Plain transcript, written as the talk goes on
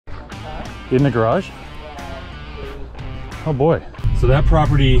In the garage? Oh boy. So that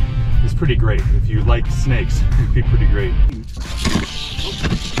property is pretty great. If you like snakes, it'd be pretty great.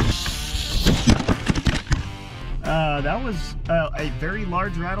 That was a very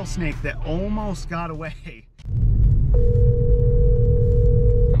large rattlesnake that almost got away.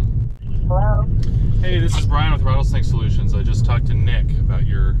 Hello? Hey, this is Brian with Rattlesnake Solutions. I just talked to Nick about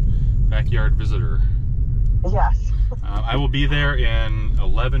your backyard visitor. Yes. I will be there in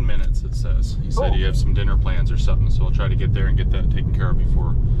 11 minutes, it says. He said you have some dinner plans or something, so I'll try to get there and get that taken care of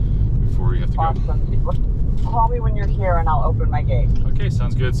before you have to go. Awesome. Call me when you're here and I'll open my gate. Okay,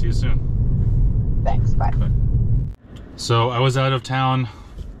 sounds good. See you soon. Thanks. Bye. Bye. So I was out of town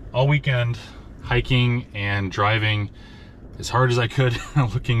all weekend, hiking and driving as hard as I could,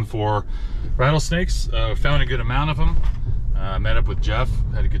 looking for rattlesnakes. Found a good amount of them. Met up with Jeff,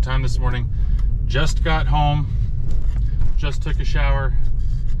 had a good time this morning. Just got home, just took a shower,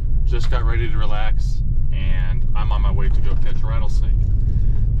 just got ready to relax, and I'm on my way to go catch a rattlesnake.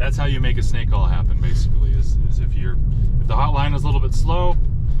 That's how you make a snake call happen, basically, is if the hotline is a little bit slow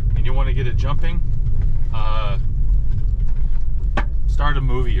and you want to get it jumping, start a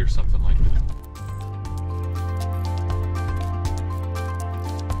movie or something like that.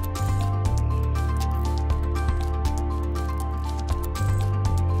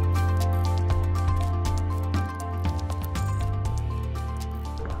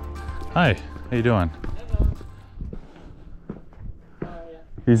 Hi, how you doing? Hello. How are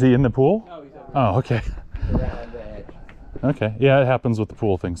you? Is he in the pool? No, he's over. Oh, okay. Around the edge. Okay, yeah, it happens with the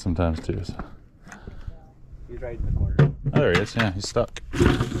pool thing sometimes too. So. He's right in the corner. Oh, there he is. Yeah, he's stuck. There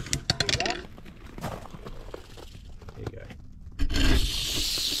you go.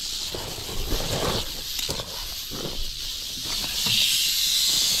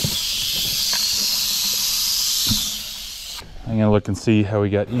 I'm gonna look and see how we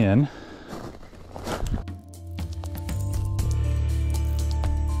got in.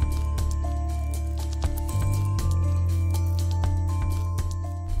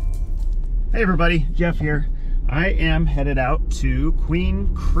 Hey everybody, Jeff here. I am headed out to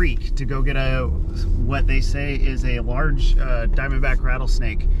Queen Creek to go get what they say is a large Diamondback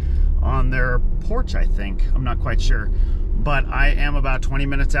rattlesnake on their porch, I think. I'm not quite sure. But I am about 20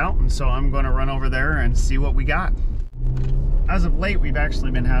 minutes out, and so I'm going to run over there and see what we got. As of late, we've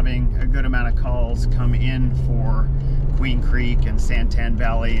actually been having a good amount of calls come in for Queen Creek and Santan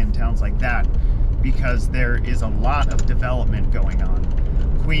Valley and towns like that, because there is a lot of development going on.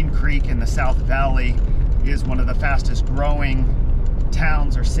 Queen Creek in the South Valley is one of the fastest growing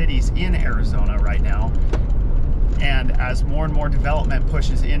towns or cities in Arizona right now. And as more and more development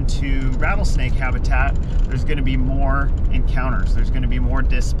pushes into rattlesnake habitat, there's going to be more encounters. There's going to be more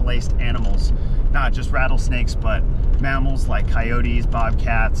displaced animals, not just rattlesnakes, but mammals like coyotes,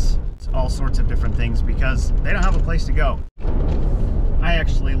 bobcats, all sorts of different things, because they don't have a place to go. I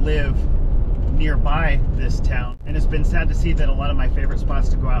actually live nearby this town, and it's been sad to see that a lot of my favorite spots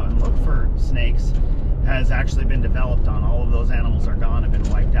to go out and look for snakes has actually been developed on. All of those animals are gone, have been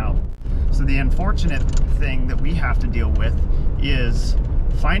wiped out. So the unfortunate thing that we have to deal with is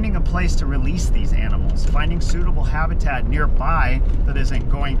finding a place to release these animals, finding suitable habitat nearby that isn't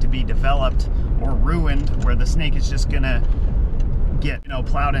going to be developed or ruined, where the snake is just gonna get,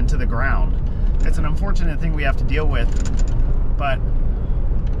 plowed into the ground. It's an unfortunate thing we have to deal with, but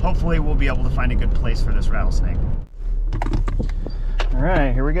hopefully we'll be able to find a good place for this rattlesnake. All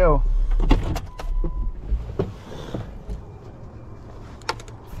right, here we go.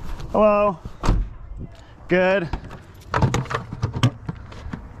 Hello. Good.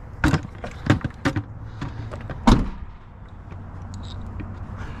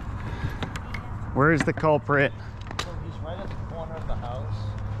 Where is the culprit? So he's right at the corner of the house,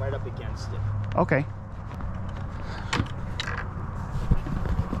 right up against it. Okay.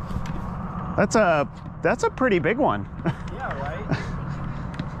 That's a pretty big one. Yeah, right?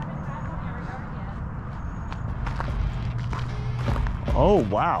 Oh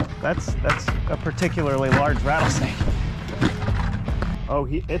wow, that's a particularly large rattlesnake. Oh,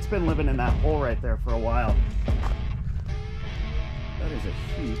 it's been living in that hole right there for a while. That is a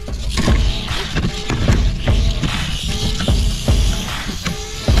huge.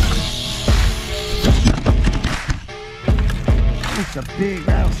 It's a big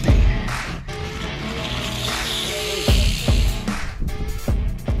rattlesnake.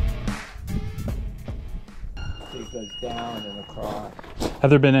 It goes down and across. Have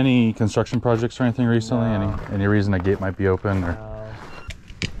there been any construction projects or anything recently? No. Any reason a gate might be open? Or?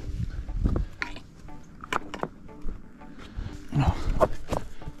 No. Oh,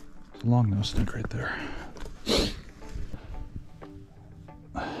 there's a long-nosed snake right there.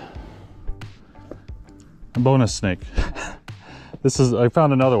 A bonus snake. This is, I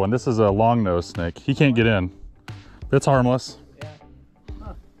found another one. This is a long-nosed snake. He can't get in. It's harmless. Yeah.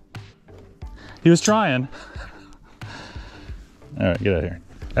 Huh. He was trying. All right, get out of here.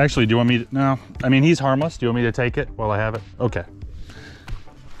 Actually, do you want me to, no. I mean, he's harmless. Do you want me to take it while I have it? Okay.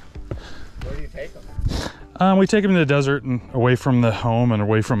 Where do you take them? We take him to the desert and away from the home and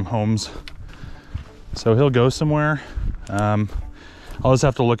away from homes. So he'll go somewhere. I'll just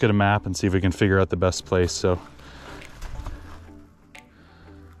have to look at a map and see if we can figure out the best place. So,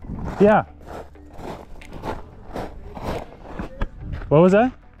 yeah. What was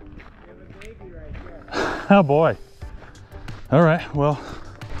that? Oh boy. All right, well,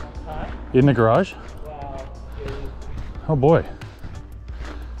 in the garage? Oh boy.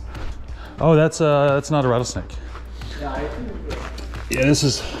 Oh, that's not a rattlesnake. Yeah, this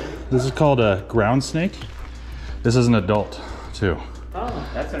is called a ground snake. This is an adult too. Oh,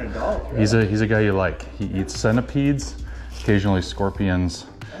 that's an adult. Right? He's a guy you like. He eats centipedes, occasionally scorpions,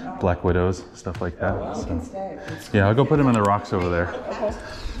 black widows, stuff like that. So, yeah, I'll go put him in the rocks over there.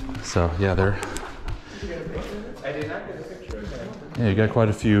 So yeah, they're. I did not get a picture of that. Yeah, you got quite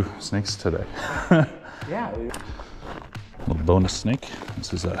a few snakes today. Yeah. Little bonus snake.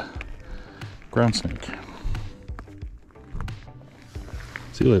 This is a ground snake.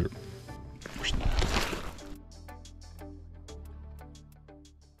 See you later.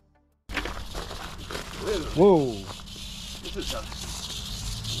 Whoa. This is a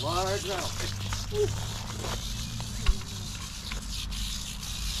large rattlesnake.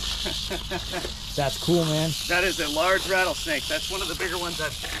 That's cool, man. That is a large rattlesnake. That's one of the bigger ones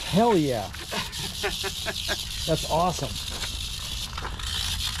I've... Hell yeah. That's awesome.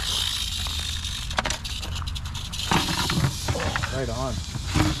 Right on.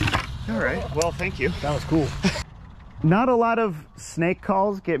 All right. Well, thank you. That was cool. Not a lot of snake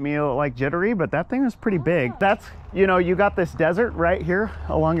calls get me like jittery, but that thing was pretty big. That's, you know, you got this desert right here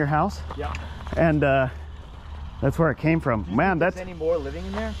along your house. Yeah. And that's where it came from. Man, that's... any more living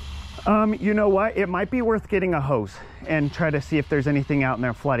in there? You know what? It might be worth getting a hose and try to see if there's anything out in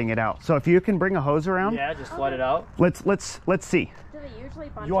there flooding it out. So if you can bring a hose around, Yeah, just flood it out. let's see. Do they usually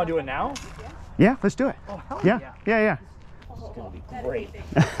bunch You want to up do it now? Yeah, let's do it. Oh, hell Yeah. This is going to be great.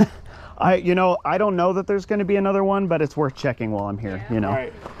 I don't know that there's going to be another one, but it's worth checking while I'm here, you know. All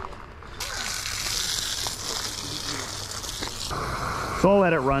right. So I'll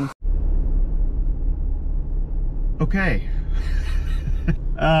let it run. Okay.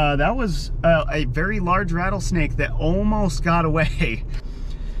 That was a very large rattlesnake that almost got away.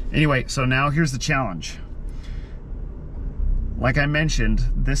 Anyway, so now here's the challenge. Like I mentioned,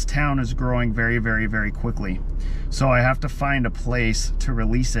 this town is growing very, very, very quickly. So I have to find a place to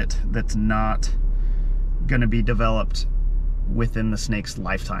release it that's not gonna be developed within the snake's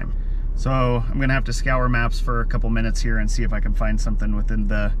lifetime. So I'm gonna have to scour maps for a couple minutes here and see if I can find something within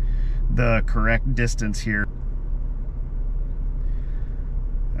the correct distance here.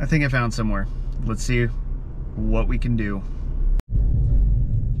 I think I found somewhere. Let's see what we can do.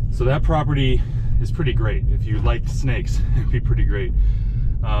 So that property is pretty great. If you like snakes, it'd be pretty great.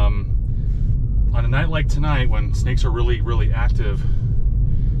 On a night like tonight, when snakes are really, really active,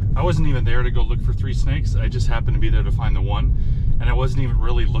 I wasn't even there to go look for 3 snakes. I just happened to be there to find the one, and I wasn't even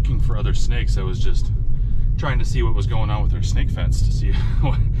really looking for other snakes. I was just trying to see what was going on with our snake fence to see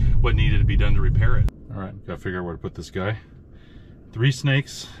what needed to be done to repair it. All right, gotta figure out where to put this guy. 3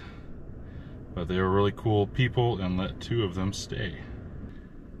 snakes, but they were really cool people and let 2 of them stay.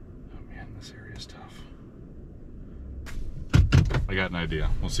 Oh man, this area is tough. I got an idea.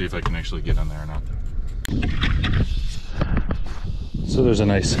 We'll see if I can actually get in there or not. So there's a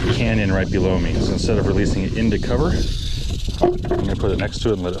nice canyon right below me. So instead of releasing it into cover, I'm gonna put it next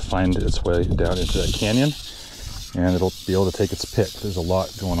to it and let it find its way down into that canyon, and it'll be able to take its pick. There's a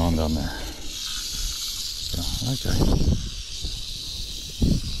lot going on down there. So, okay.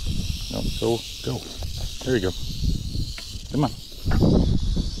 No, go. There you go. Come on.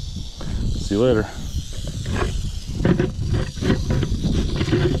 See you later.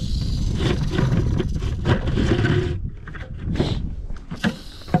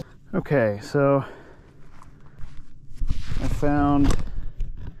 Okay, so I found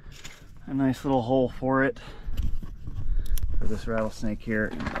a nice little hole for it, for this rattlesnake here.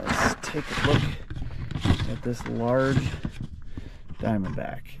 And let's take a look at this large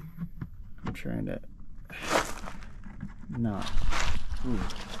diamondback. I'm trying to not. Ooh,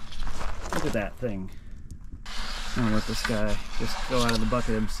 look at that thing. I'm gonna let this guy just go out of the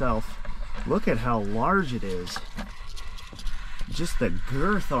bucket himself. Look at how large it is. Just the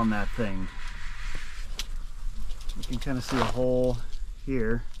girth on that thing. You can kind of see a hole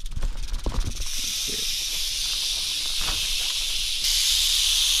here.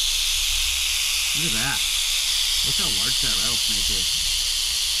 Look at that. Look how large that rattlesnake is.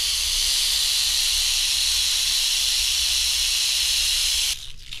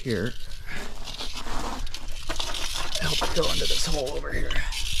 Here. Help it go into this hole over here.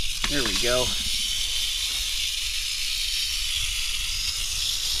 There we go.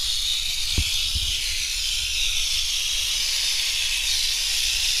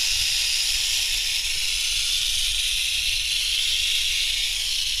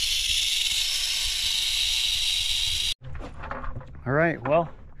 All right, well,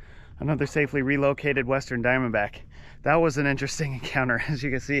 another safely relocated Western Diamondback. That was an interesting encounter. As you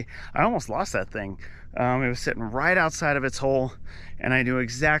can see, I almost lost that thing. It was sitting right outside of its hole, and I knew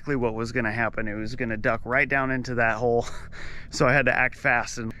exactly what was gonna happen. It was gonna duck right down into that hole. So I had to act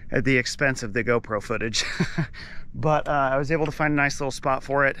fast and at the expense of the GoPro footage. But I was able to find a nice little spot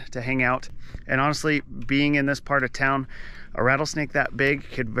for it to hang out. And honestly, being in this part of town, a rattlesnake that big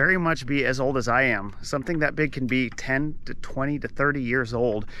could very much be as old as I am. Something that big can be 10 to 20 to 30 years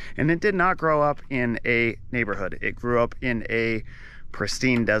old. And it did not grow up in a neighborhood. It grew up in a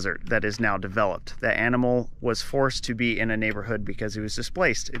pristine desert that is now developed. The animal was forced to be in a neighborhood because it was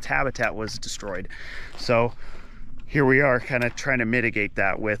displaced. Its habitat was destroyed. So here we are kind of trying to mitigate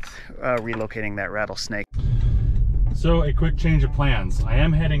that with relocating that rattlesnake. So a quick change of plans. I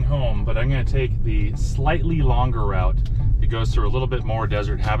am heading home, but I'm going to take the slightly longer route. It goes through a little bit more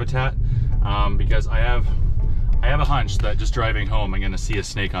desert habitat because I have a hunch that just driving home I'm going to see a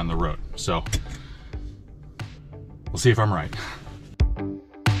snake on the road. So we'll see if I'm right.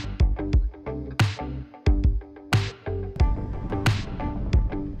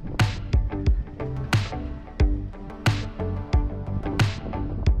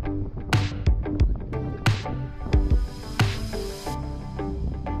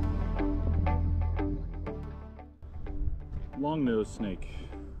 Longnosed snake,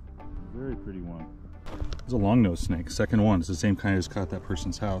 very pretty one. It's a longnosed snake, second one. It's the same kind as caught that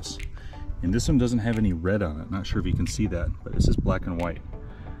person's house. And this one doesn't have any red on it. Not sure if you can see that, but it's just black and white.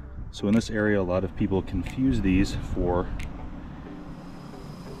 So in this area, a lot of people confuse these for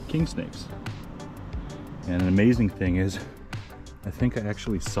king snakes. And an amazing thing is, I think I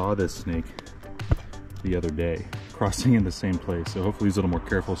actually saw this snake the other day, crossing in the same place. So hopefully he's a little more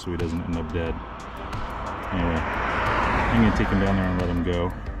careful so he doesn't end up dead. Anyway. I'm gonna take him down there and let him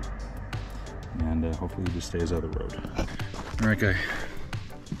go. And hopefully he just stays out of the road. All right, guy,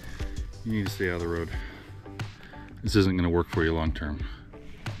 you need to stay out of the road. This isn't gonna work for you long term.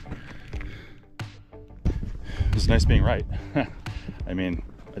 It's nice being right. I mean,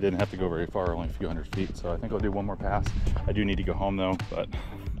 I didn't have to go very far, only a few hundred feet, so I think I'll do one more pass. I do need to go home though, but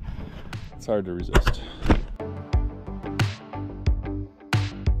it's hard to resist.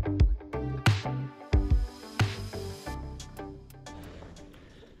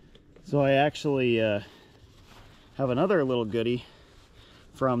 So I actually have another little goodie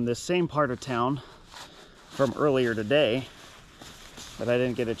from this same part of town from earlier today that I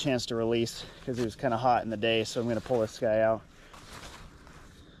didn't get a chance to release because it was kind of hot in the day, so I'm going to pull this guy out.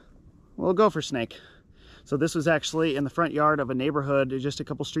 Little gopher snake. So this was actually in the front yard of a neighborhood just a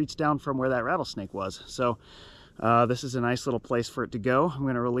couple streets down from where that rattlesnake was. So this is a nice little place for it to go. I'm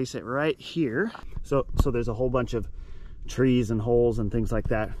going to release it right here. So there's a whole bunch of trees and holes and things like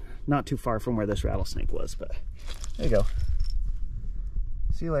that. Not too far from where this rattlesnake was, but there you go.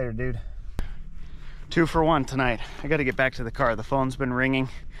 See you later, dude. 2 for 1 tonight. I got to get back to the car. The phone's been ringing.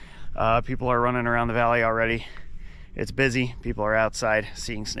 People are running around the valley already. It's busy. People are outside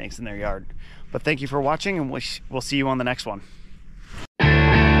seeing snakes in their yard. But thank you for watching, and we'll see you on the next one.